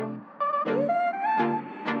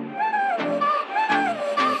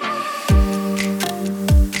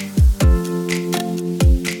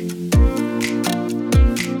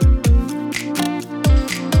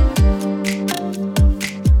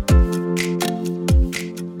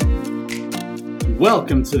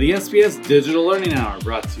Welcome to the SBS Digital Learning Hour,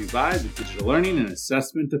 brought to you by the Digital Learning and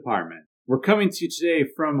Assessment Department. We're coming to you today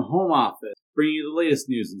from home office, bringing you the latest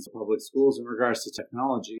news in public schools in regards to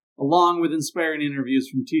technology, along with inspiring interviews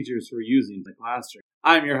from teachers who are using the classroom.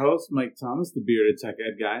 I'm your host, Mike Thomas, the Bearded Tech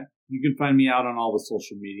Ed Guy. You can find me out on all the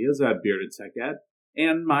social medias at Bearded Tech Ed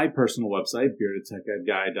and my personal website,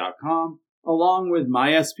 beardedtechedguy.com, along with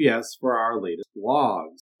my SPS for our latest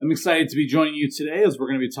blogs. I'm excited to be joining you today as we're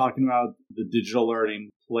going to be talking about the Digital Learning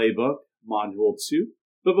Playbook, Module 2.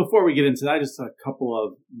 But before we get into that, just a couple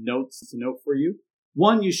of notes to note for you.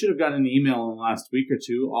 One, you should have gotten an email in the last week or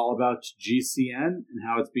two all about GCN and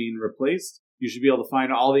how it's being replaced. You should be able to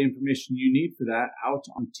find all the information you need for that out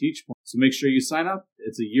on TeachPoint. So make sure you sign up.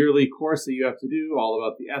 It's a yearly course that you have to do, all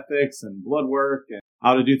about the ethics and blood work and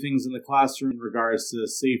how to do things in the classroom in regards to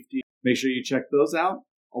safety. Make sure you check those out.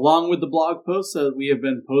 Along with the blog posts that we have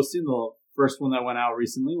been posting, the first one that went out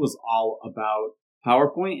recently was all about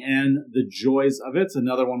PowerPoint and the joys of it.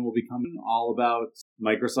 Another one will be coming all about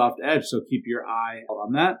Microsoft Edge, so keep your eye out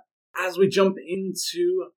on that. As we jump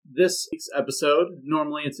into this week's episode,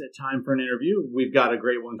 normally it's time for an interview. We've got a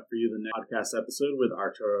great one for you, the next podcast episode with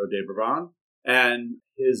Arturo de Braban and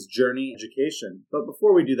his journey in education. But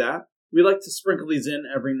before we do that, we like to sprinkle these in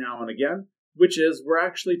every now and again, which is we're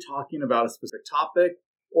actually talking about a specific topic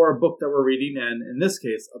or a book that we're reading, and in this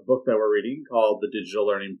case, a book that we're reading called The Digital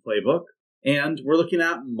Learning Playbook. And we're looking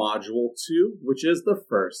at Module 2, which is the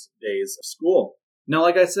first days of school. Now,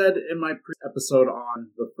 like I said in my episode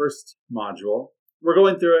on the first module, we're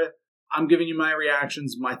going through it. I'm giving you my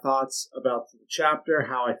reactions, my thoughts about the chapter,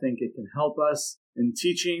 how I think it can help us in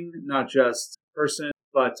teaching, not just in person,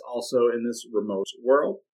 but also in this remote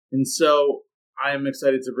world. And so I am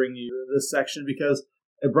excited to bring you this section because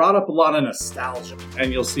it brought up a lot of nostalgia,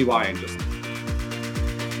 and you'll see why in just a minute.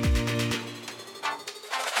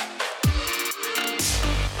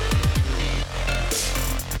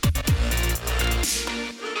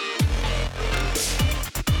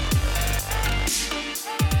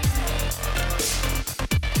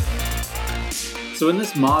 So in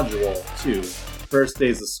this module 2, First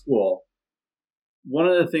Days of School, one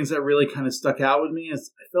of the things that really kind of stuck out with me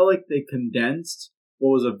is I felt like they condensed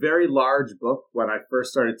what was a very large book when I first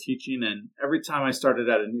started teaching, and every time I started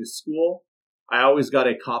at a new school, I always got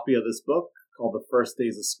a copy of this book called The First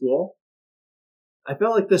Days of School. I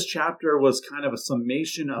felt like this chapter was kind of a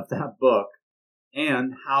summation of that book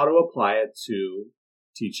and how to apply it to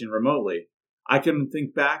teaching remotely. I can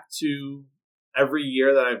think back to every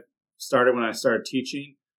year that I've started when I started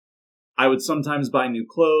teaching. I would sometimes buy new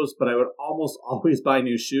clothes, but I would almost always buy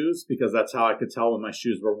new shoes because that's how I could tell when my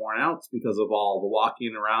shoes were worn out because of all the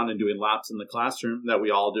walking around and doing laps in the classroom that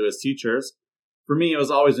we all do as teachers. For me, it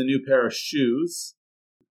was always a new pair of shoes.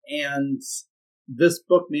 And this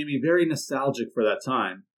book made me very nostalgic for that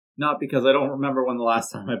time, not because I don't remember when the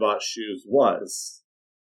last time I bought shoes was.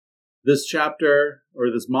 This chapter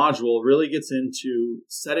or this module really gets into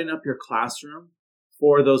setting up your classroom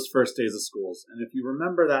for those first days of schools. And if you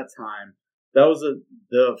remember that time, that was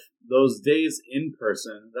those days in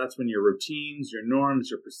person. That's when your routines, your norms,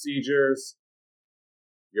 your procedures,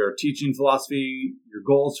 your teaching philosophy, your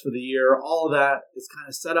goals for the year, all of that is kind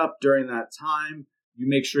of set up during that time. You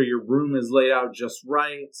make sure your room is laid out just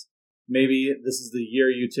right. Maybe this is the year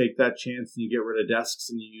you take that chance and you get rid of desks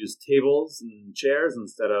and you use tables and chairs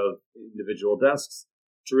instead of individual desks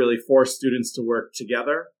to really force students to work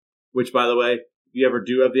together, which, by the way, if you ever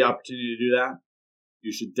do have the opportunity to do that,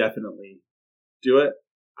 you should definitely do it.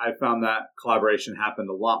 I found that collaboration happened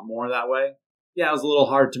a lot more that way. Yeah, it was a little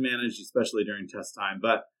hard to manage, especially during test time,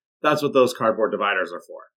 but that's what those cardboard dividers are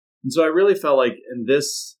for. And so I really felt like in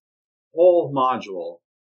this whole module,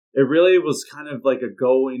 it really was kind of like a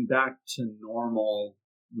going back to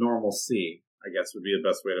normalcy, I guess would be the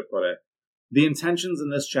best way to put it. The intentions in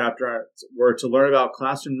this chapter were to learn about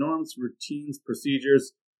classroom norms, routines,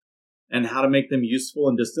 procedures, and how to make them useful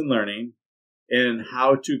in distant learning, and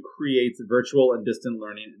how to create virtual and distant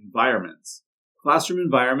learning environments. Classroom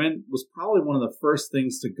environment was probably one of the first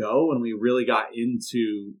things to go when we really got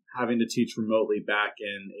into having to teach remotely back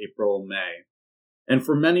in April, May. And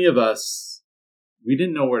for many of us, we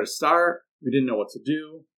didn't know where to start, we didn't know what to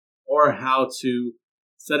do, or how to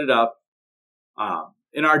set it up.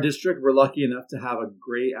 In our district, we're lucky enough to have a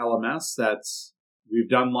great LMS that we've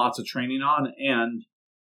done lots of training on, and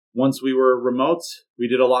once we were remote, we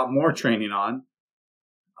did a lot more training on,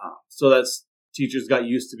 so that teachers got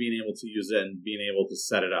used to being able to use it and being able to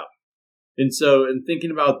set it up. And so in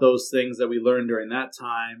thinking about those things that we learned during that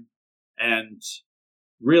time, and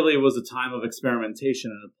really was a time of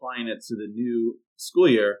experimentation and applying it to the new school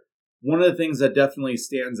year, One of the things that definitely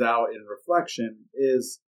stands out in reflection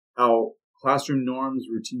is how classroom norms,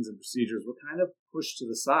 routines, and procedures were kind of pushed to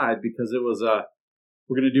the side because it was a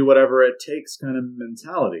we're going to do whatever it takes kind of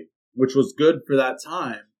mentality, which was good for that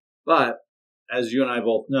time. But as you and I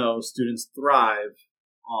both know, students thrive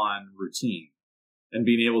on routine and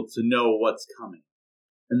being able to know what's coming.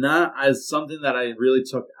 And that is something that I really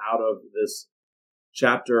took out of this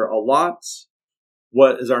chapter a lot.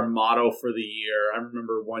 What is our motto for the year? I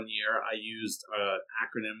remember one year I used an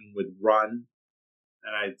acronym with RUN,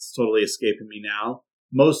 and it's totally escaping me now.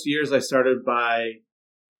 Most years I started by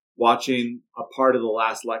watching a part of the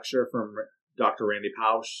last lecture from Dr. Randy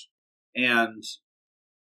Pausch and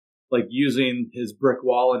like using his brick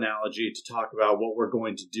wall analogy to talk about what we're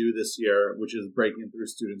going to do this year, which is breaking through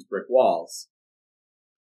students' brick walls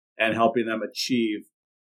and helping them achieve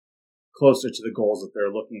closer to the goals that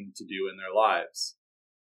they're looking to do in their lives.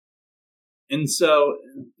 And so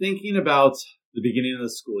thinking about the beginning of the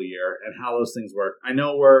school year and how those things work, I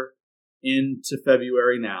know we're into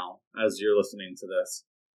February now as you're listening to this.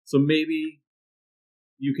 So maybe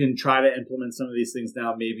you can try to implement some of these things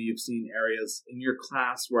now. Maybe you've seen areas in your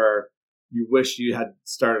class where you wish you had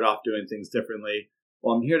started off doing things differently.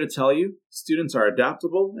 Well, I'm here to tell you, students are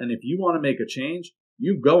adaptable, and if you want to make a change,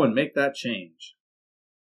 you go and make that change.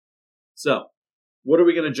 So, what are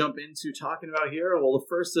we going to jump into talking about here? Well, the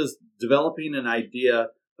first is developing an idea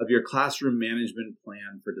of your classroom management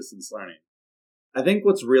plan for distance learning. I think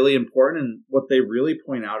what's really important and what they really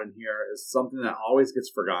point out in here is something that always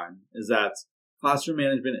gets forgotten, is that classroom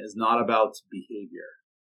management is not about behavior.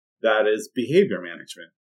 That is behavior management.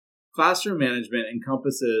 Classroom management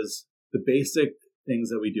encompasses the basic things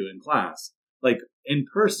that we do in class. Like in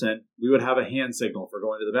person, we would have a hand signal for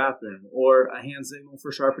going to the bathroom or a hand signal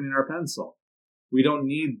for sharpening our pencil. We don't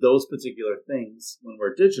need those particular things when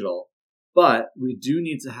we're digital, but we do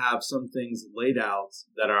need to have some things laid out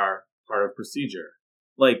that are part of procedure.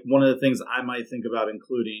 Like one of the things I might think about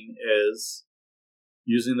including is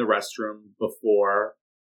using the restroom before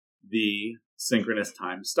the synchronous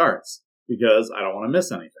time starts because I don't want to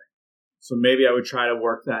miss anything. So maybe I would try to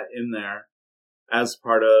work that in there as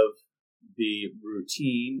part of the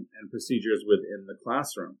routine and procedures within the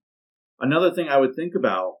classroom. Another thing I would think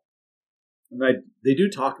about, and they do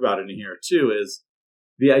talk about it in here too, is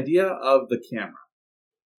the idea of the camera.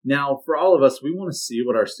 Now, for all of us, we want to see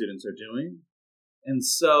what our students are doing. And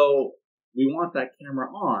so we want that camera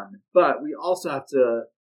on, but we also have to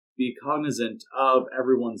be cognizant of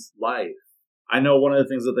everyone's life. I know one of the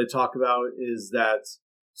things that they talk about is that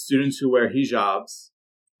students who wear hijabs,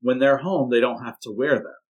 when they're home, they don't have to wear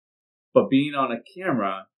them. But being on a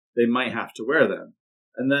camera, they might have to wear them.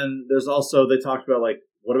 And then there's also, they talked about like,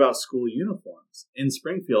 what about school uniforms? In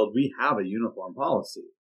Springfield, we have a uniform policy.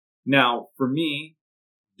 Now, for me,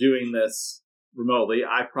 doing this remotely,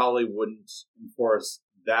 I probably wouldn't enforce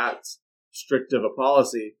that strict of a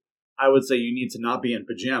policy. I would say you need to not be in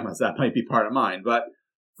pajamas. That might be part of mine. But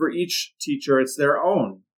for each teacher, it's their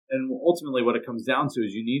own. And ultimately what it comes down to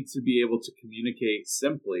is you need to be able to communicate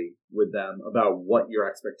simply with them about what your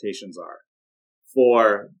expectations are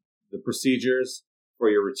for the procedures, for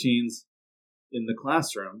your routines in the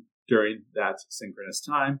classroom during that synchronous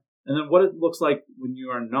time, and then what it looks like when you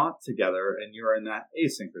are not together and you're in that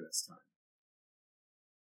asynchronous time.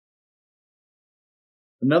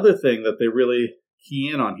 Another thing that they really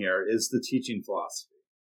key in on here is the teaching philosophy.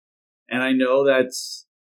 And I know that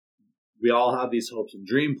we all have these hopes and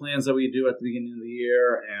dream plans that we do at the beginning of the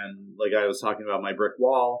year. And like I was talking about my brick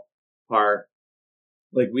wall part,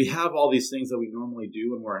 like we have all these things that we normally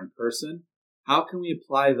do when we're in person. How can we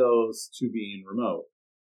apply those to being remote?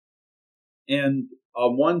 And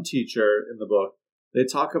one teacher in the book, they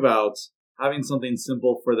talk about having something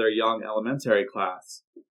simple for their young elementary class,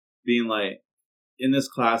 being like, in this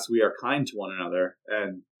class, we are kind to one another,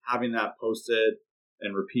 and having that posted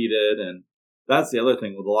and repeated. And that's the other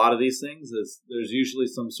thing with a lot of these things is there's usually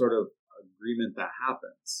some sort of agreement that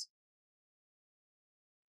happens.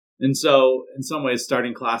 And so in some ways,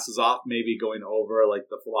 starting classes off, maybe going over like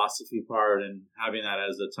the philosophy part and having that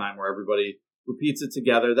as a time where everybody repeats it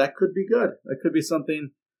together, that could be good. That could be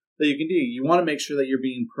something that you can do. You want to make sure that you're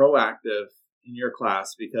being proactive in your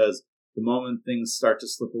class because the moment things start to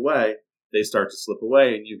slip away, they start to slip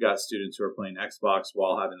away and you've got students who are playing Xbox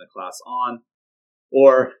while having the class on.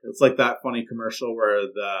 Or it's like that funny commercial where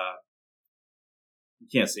you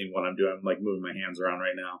can't see what I'm doing. I'm like moving my hands around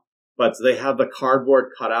right now. But they have the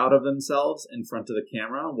cardboard cutout of themselves in front of the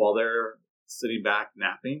camera while they're sitting back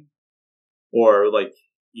napping or like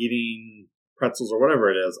eating pretzels or whatever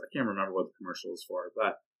it is. I can't remember what the commercial is for,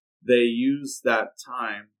 but they use that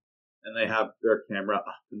time and they have their camera up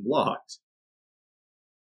and blocked.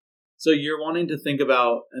 So you're wanting to think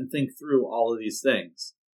about and think through all of these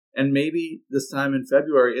things. And maybe this time in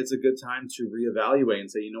February, it's a good time to reevaluate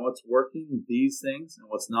and say, you know what's working, these things, and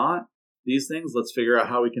what's not, these things. Let's figure out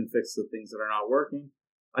how we can fix the things that are not working.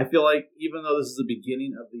 I feel like even though this is the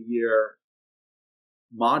beginning of the year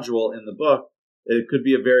module in the book, it could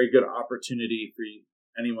be a very good opportunity for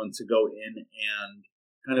anyone to go in and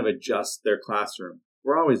kind of adjust their classroom.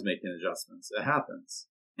 We're always making adjustments. It happens.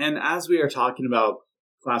 And as we are talking about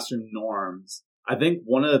classroom norms, I think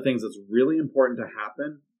one of the things that's really important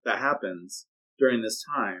that happens during this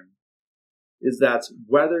time is that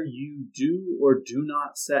whether you do or do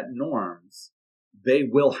not set norms, they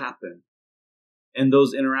will happen. And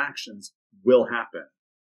those interactions will happen.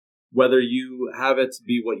 Whether you have it to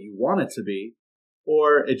be what you want it to be,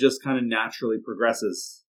 or it just kind of naturally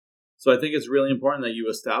progresses. So I think it's really important that you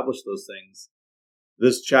establish those things.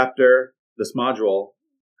 This chapter, this module,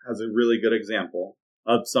 has a really good example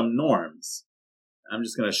of some norms. I'm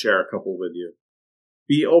just going to share a couple with you.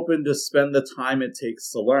 Be open to spend the time it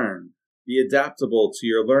takes to learn. Be adaptable to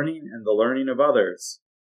your learning and the learning of others.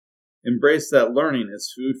 Embrace that learning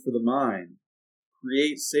is food for the mind.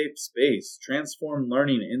 Create safe space. Transform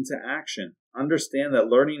learning into action. Understand that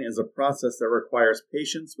learning is a process that requires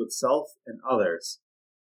patience with self and others.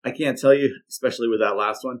 I can't tell you, especially with that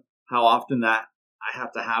last one, how often that I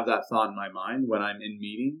have to have that thought in my mind when I'm in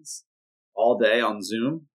meetings all day on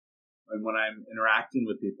Zoom and when I'm interacting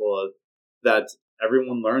with people, that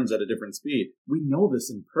everyone learns at a different speed. We know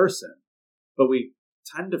this in person, but we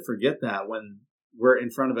tend to forget that when we're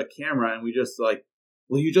in front of a camera and we just like,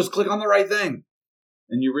 well, you just click on the right thing.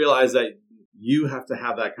 And you realize that you have to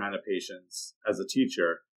have that kind of patience as a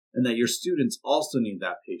teacher, and that your students also need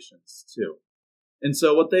that patience too. And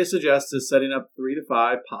so what they suggest is setting up 3 to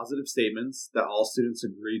 5 positive statements that all students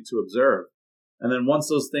agree to observe. And then once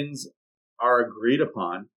those things are agreed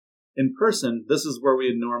upon, in person, this is where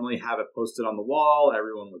we'd normally have it posted on the wall.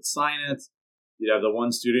 Everyone would sign it. You'd have the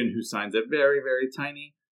one student who signs it very, very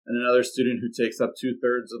tiny, and another student who takes up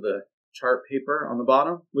 2/3 of the chart paper on the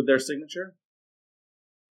bottom with their signature.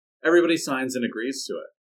 Everybody signs and agrees to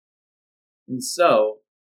it. And so,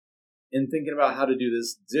 in thinking about how to do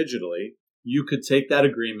this digitally, you could take that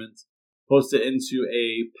agreement, post it into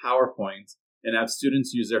a PowerPoint, and have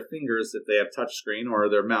students use their fingers if they have touchscreen, or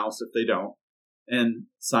their mouse if they don't, and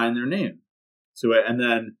sign their name to it. And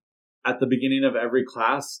then at the beginning of every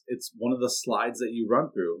class, it's one of the slides that you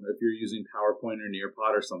run through, if you're using PowerPoint or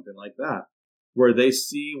Nearpod or something like that, where they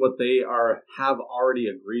see what they have already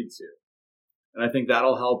agreed to. And I think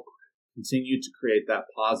that'll help continue to create that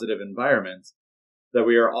positive environment that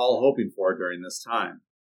we are all hoping for during this time.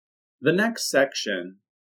 The next section,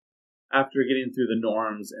 after getting through the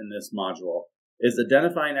norms in this module, is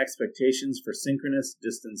identifying expectations for synchronous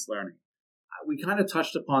distance learning. We kind of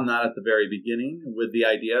touched upon that at the very beginning with the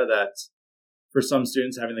idea that for some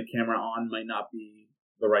students, having the camera on might not be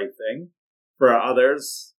the right thing. For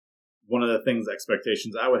others, one of the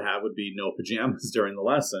expectations I would have would be no pajamas during the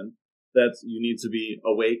lesson, that you need to be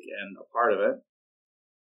awake and a part of it.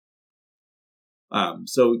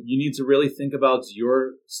 So you need to really think about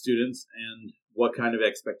your students and what kind of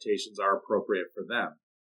expectations are appropriate for them.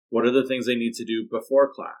 What are the things they need to do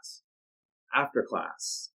before class, after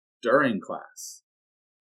class, during class?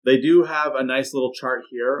 They do have a nice little chart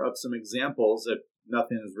here of some examples if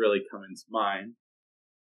nothing has really come into mind.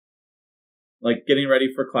 Like getting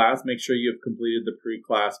ready for class, make sure you have completed the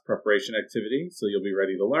pre-class preparation activity so you'll be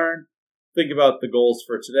ready to learn. Think about the goals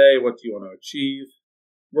for today. What do you want to achieve?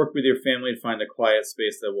 Work with your family to find a quiet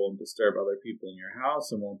space that won't disturb other people in your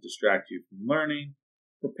house and won't distract you from learning.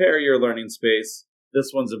 Prepare your learning space.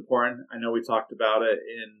 This one's important. I know we talked about it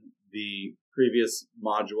in the previous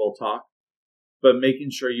module talk, but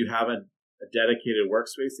making sure you have a dedicated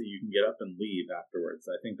workspace that you can get up and leave afterwards.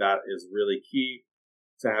 I think that is really key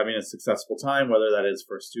to having a successful time, whether that is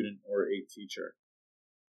for a student or a teacher.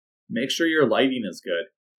 Make sure your lighting is good.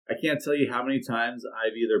 I can't tell you how many times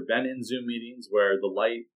I've either been in Zoom meetings where the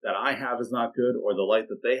light that I have is not good or the light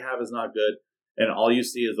that they have is not good, and all you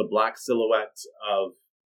see is a black silhouette of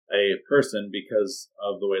a person because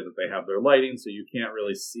of the way that they have their lighting, so you can't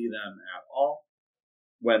really see them at all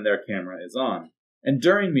when their camera is on. And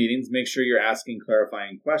during meetings, make sure you're asking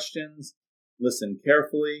clarifying questions, listen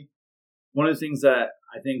carefully. One of the things that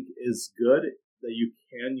I think is good that you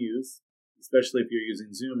can use, especially if you're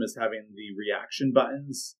using Zoom, is having the reaction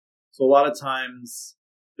buttons. So a lot of times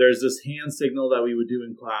there's this hand signal that we would do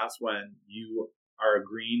in class when you are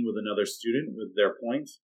agreeing with another student with their point.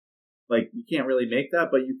 Like, you can't really make that,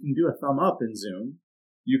 but you can do a thumb up in Zoom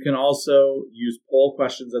You can also use poll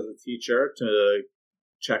questions as a teacher to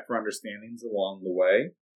check for understandings along the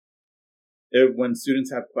way. When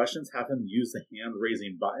students have questions, have them use the hand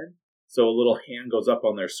raising button. So a little hand goes up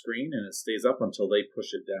on their screen and it stays up until they push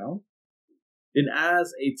it down. And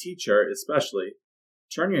as a teacher, especially,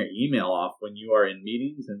 turn your email off when you are in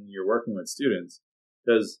meetings and you're working with students,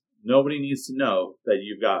 because nobody needs to know that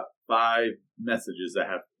you've got 5 messages that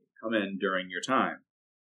have come in during your time.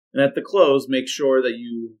 And at the close, make sure that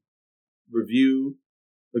you review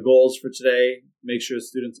the goals for today. Make sure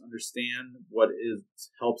students understand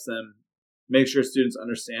helps them. Make sure students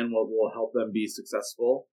understand what will help them be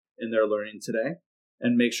successful in their learning today,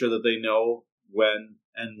 and make sure that they know when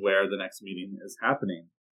and where the next meeting is happening.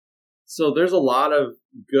 So there's a lot of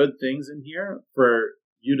good things in here for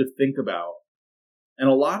you to think about. And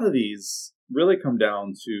a lot of these really come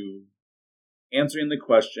down to answering the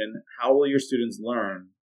question, how will your students learn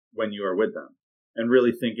when you are with them? And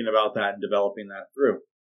really thinking about that and developing that through.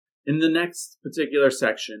 In the next particular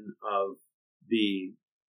section of the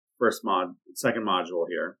second module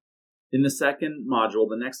here, in the second module,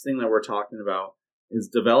 the next thing that we're talking about is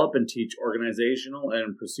develop and teach organizational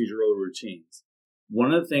and procedural routines.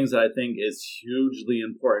 One of the things that I think is hugely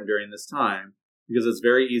important during this time, because it's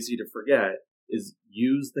very easy to forget, is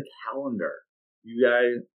use the calendar. You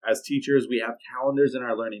guys, as teachers, we have calendars in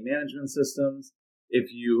our learning management systems.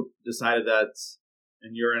 If you decided that,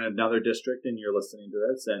 and you're in another district and you're listening to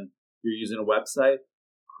this and you're using a website,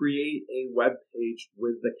 create a web page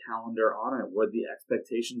with the calendar on it, with the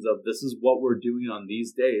expectations of this is what we're doing on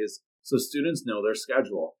these days, so students know their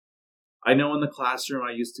schedule. I know in the classroom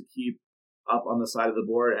I used to keep up on the side of the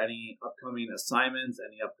board any upcoming assignments,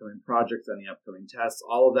 any upcoming projects, any upcoming tests.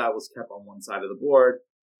 All of that was kept on one side of the board,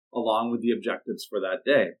 along with the objectives for that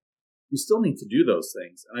day. You still need to do those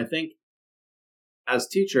things. And I think as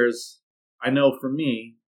teachers, I know for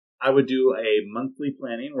me, I would do a monthly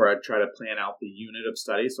planning where I'd try to plan out the unit of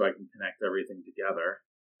study so I can connect everything together.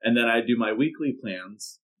 And then I'd do my weekly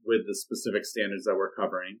plans with the specific standards that we're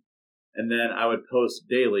covering. And then I would post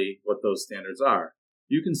daily what those standards are.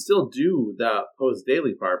 You can still do the post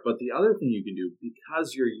daily part, but the other thing you can do,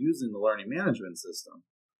 because you're using the learning management system,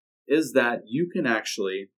 is that you can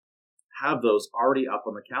actually have those already up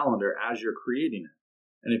on the calendar as you're creating it.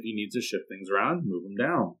 And if you need to shift things around, move them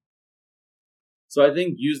down. So I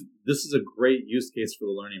think this is a great use case for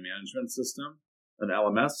the learning management system, an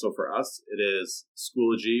LMS. So for us, it is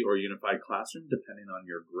Schoology or Unified Classroom, depending on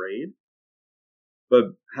your grade.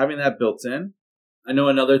 But having that built in, I know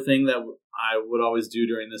another thing that I would always do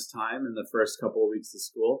during this time in the first couple of weeks of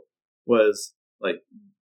school was like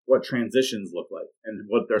what transitions look like and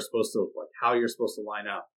what they're supposed to look like, how you're supposed to line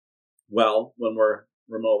up. Well, when we're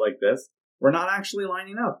remote like this, we're not actually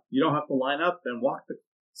lining up. You don't have to line up and walk the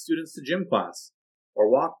students to gym class or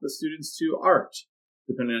walk the students to art,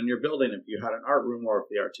 depending on your building, if you had an art room or if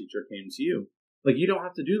the art teacher came to you. Like, you don't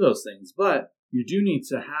have to do those things, but you do need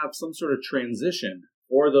to have some sort of transition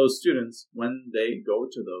for those students when they go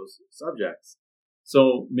to those subjects.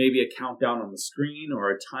 So maybe a countdown on the screen or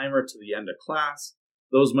a timer to the end of class.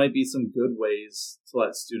 Those might be some good ways to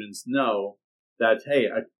let students know that, hey,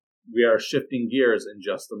 we are shifting gears in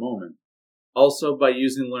just a moment. Also, by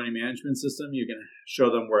using the learning management system, you can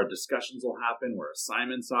show them where discussions will happen, where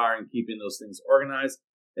assignments are, and keeping those things organized.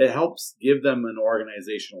 It helps give them an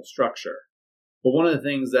organizational structure. But one of the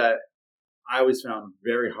things that I always found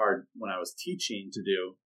very hard when I was teaching to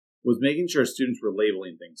do was making sure students were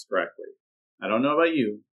labeling things correctly. I don't know about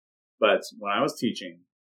you, but when I was teaching,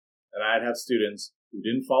 and I'd have students who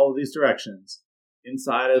didn't follow these directions,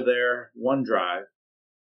 inside of their OneDrive,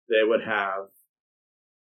 they would have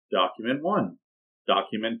document 1,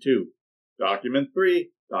 document 2, document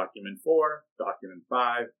 3, document 4, document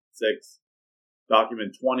 5, 6,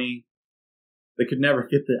 document 20. They could never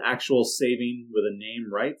get the actual saving with a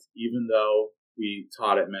name right, even though we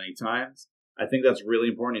taught it many times. I think that's really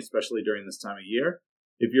important, especially during this time of year.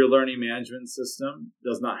 If your learning management system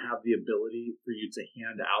does not have the ability for you to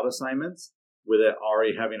hand out assignments with it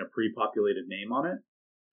already having a pre-populated name on it,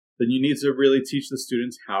 then you need to really teach the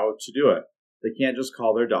students how to do it. They can't just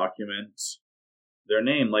call their document their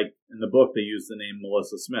name. Like in the book, they use the name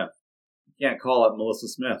Melissa Smith. You can't call it Melissa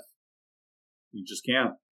Smith. You just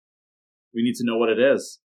can't. We need to know what it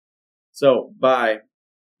is. So by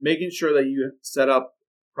making sure that you set up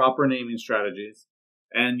proper naming strategies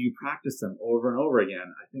and you practice them over and over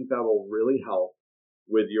again, I think that will really help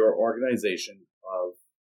with your organization of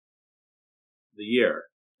the year.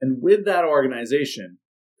 And with that organization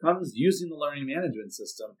comes using the learning management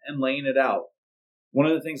system and laying it out. One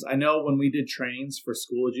of the things I know when we did trainings for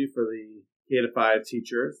Schoology for the K-5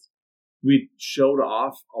 teachers, We showed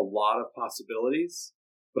off a lot of possibilities,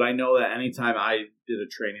 but I know that anytime I did a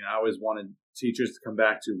training, I always wanted teachers to come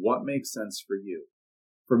back to what makes sense for you.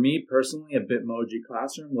 For me personally, a Bitmoji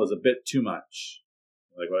classroom was a bit too much.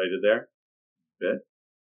 Like what I did there? Bit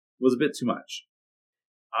was a bit too much.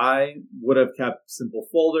 I would have kept simple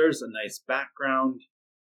folders, a nice background,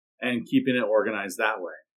 and keeping it organized that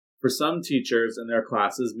way. For some teachers in their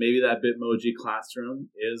classes, maybe that Bitmoji classroom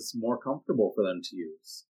is more comfortable for them to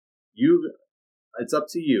use. It's up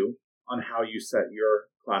to you on how you set your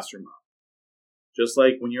classroom up. Just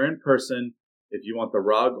like when you're in person, if you want the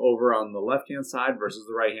rug over on the left-hand side versus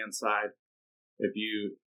the right-hand side, if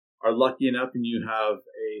you are lucky enough and you have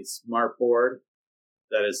a smart board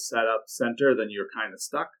that is set up center, then you're kind of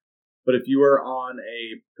stuck. But if you were on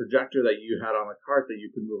a projector that you had on a cart that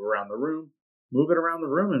you could move around the room, move it around the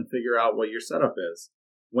room and figure out what your setup is.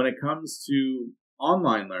 When it comes to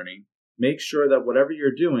online learning, make sure that whatever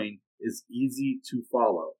you're doing is easy to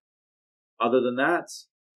follow. Other than that,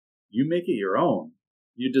 you make it your own.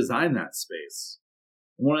 You design that space.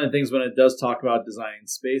 And one of the things when it does talk about designing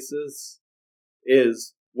spaces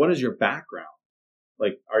is, what is your background?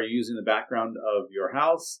 Like, are you using the background of your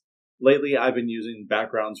house? Lately, I've been using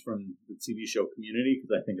backgrounds from the TV show Community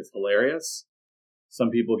because I think it's hilarious. Some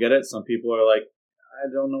people get it. Some people are like,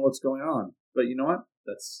 I don't know what's going on. But you know what?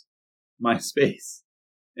 That's my space.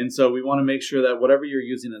 And so we want to make sure that whatever you're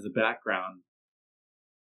using as a background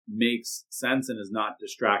makes sense and is not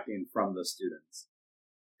distracting from the students.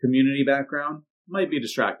 Community background might be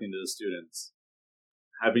distracting to the students.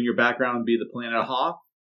 Having your background be the planet Hoth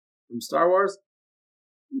from Star Wars?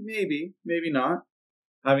 Maybe, maybe not.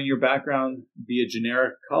 Having your background be a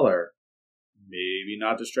generic color? Maybe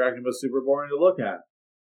not distracting, but super boring to look at.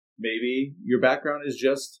 Maybe your background is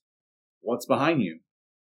just what's behind you.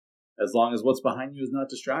 As long as what's behind you is not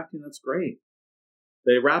distracting, that's great.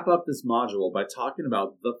 They wrap up this module by talking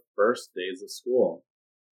about the first days of school.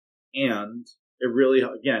 And it really,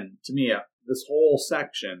 again, to me, this whole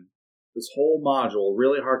section, this whole module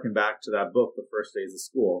really harkened back to that book, The First Days of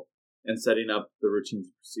School, and setting up the routines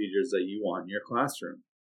and procedures that you want in your classroom.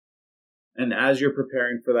 And as you're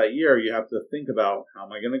preparing for that year, you have to think about, how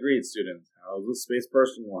am I going to greet students? How is the space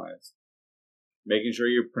personalized? Making sure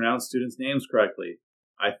you pronounce students' names correctly.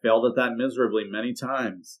 I failed at that miserably many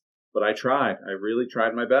times, but I tried. I really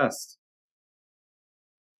tried my best.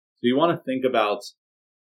 So you want to think about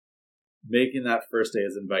making that first day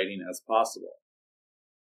as inviting as possible.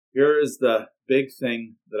 Here is the big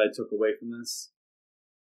thing that I took away from this.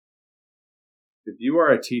 If you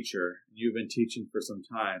are a teacher and you've been teaching for some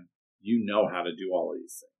time, you know how to do all of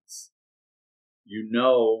these things. You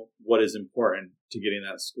know what is important to getting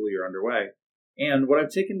that school year underway. And what I've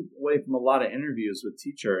taken away from a lot of interviews with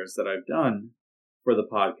teachers that I've done for the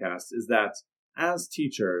podcast is that as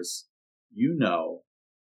teachers, you know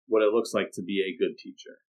what it looks like to be a good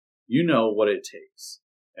teacher. You know what it takes,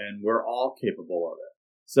 and we're all capable of it.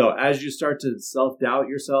 So as you start to self-doubt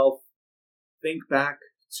yourself, think back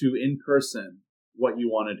to in person what you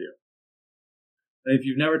want to do. And if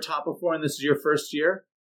you've never taught before and this is your first year,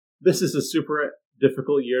 this is a super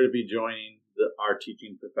difficult year to be joining our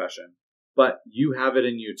teaching profession. But you have it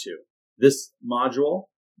in you too. This module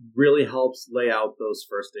really helps lay out those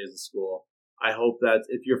first days of school. I hope that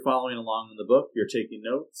if you're following along in the book, you're taking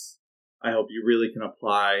notes. I hope you really can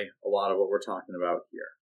apply a lot of what we're talking about here.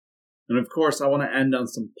 And of course, I want to end on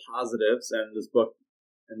some positives, and this book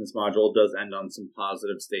and this module does end on some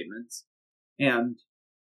positive statements. And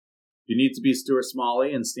you need to be Stuart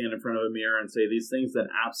Smalley and stand in front of a mirror and say these things, then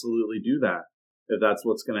absolutely do that, if that's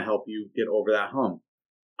what's going to help you get over that hump.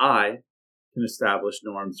 I can establish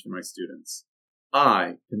norms for my students.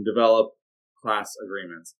 I can develop class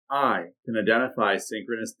agreements. I can identify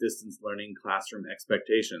synchronous distance learning classroom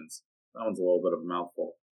expectations. That one's a little bit of a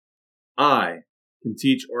mouthful. I can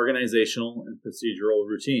teach organizational and procedural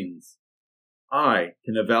routines. I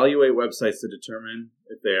can evaluate websites to determine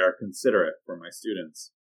if they are considerate for my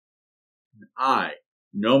students. And I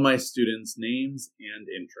know my students' names and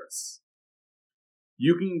interests.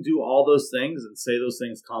 You can do all those things and say those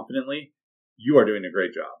things confidently. You are doing a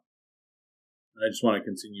great job. And I just want to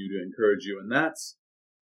continue to encourage you in that.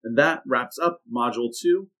 And that wraps up Module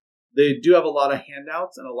 2. They do have a lot of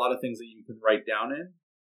handouts and a lot of things that you can write down in.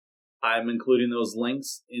 I'm including those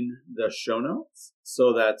links in the show notes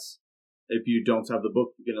so that if you don't have the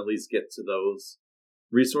book, you can at least get to those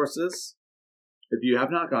resources. If you have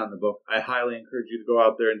not gotten the book, I highly encourage you to go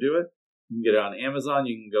out there and do it. You can get it on Amazon.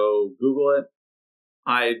 You can go Google it.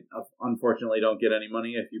 I unfortunately don't get any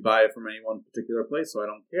money if you buy it from any one particular place, so I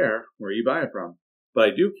don't care where you buy it from. But I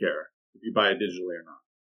do care if you buy it digitally or not.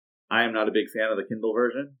 I am not a big fan of the Kindle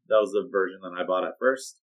version. That was the version that I bought at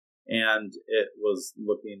first. And it was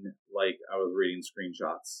looking like I was reading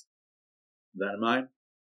screenshots. With that in mind,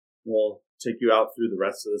 we'll take you out through the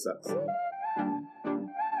rest of this episode.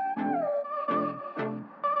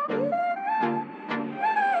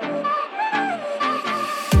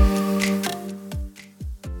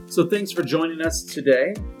 So thanks for joining us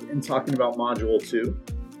today in talking about Module 2.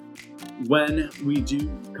 When we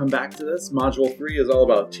do come back to this, Module 3 is all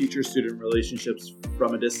about teacher-student relationships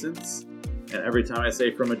from a distance. And every time I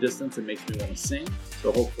say from a distance, it makes me want to sing.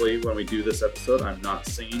 So hopefully when we do this episode, I'm not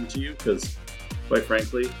singing to you because, quite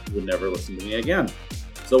frankly, you would never listen to me again.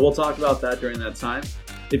 So we'll talk about that during that time.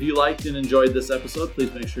 If you liked and enjoyed this episode,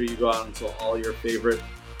 please make sure you go out into all your favorite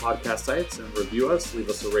podcast sites and review us, leave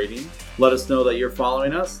us a rating. Let us know that you're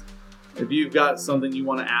following us. If you've got something you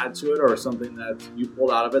want to add to it or something that you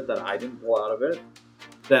pulled out of it that I didn't pull out of it,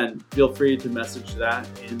 then feel free to message that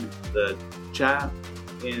in the chat,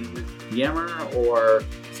 in Yammer, or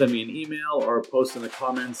send me an email or post in the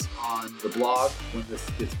comments on the blog when this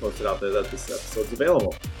gets posted out there that this episode's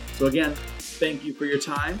available. So again, thank you for your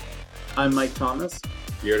time. I'm Mike Thomas,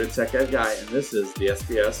 Bearded Tech Ed Guy, and this is the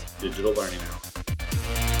SPS Digital Learning Hour.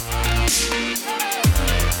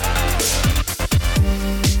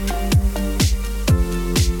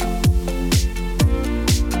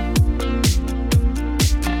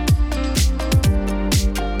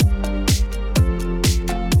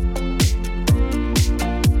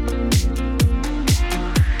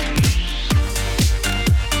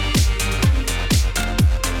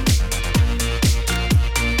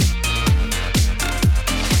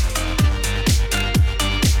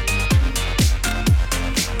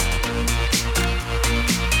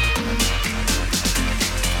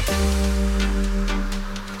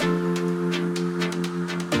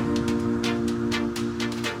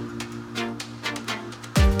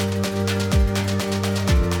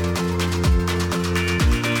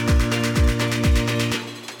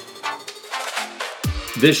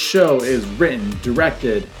 This show is written,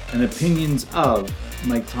 directed, and opinions of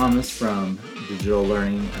Mike Thomas from Digital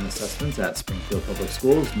Learning and Assessments at Springfield Public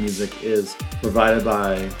Schools. Music is provided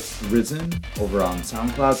by Risen over on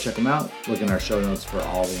SoundCloud. Check them out. Look in our show notes for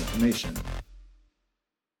all the information.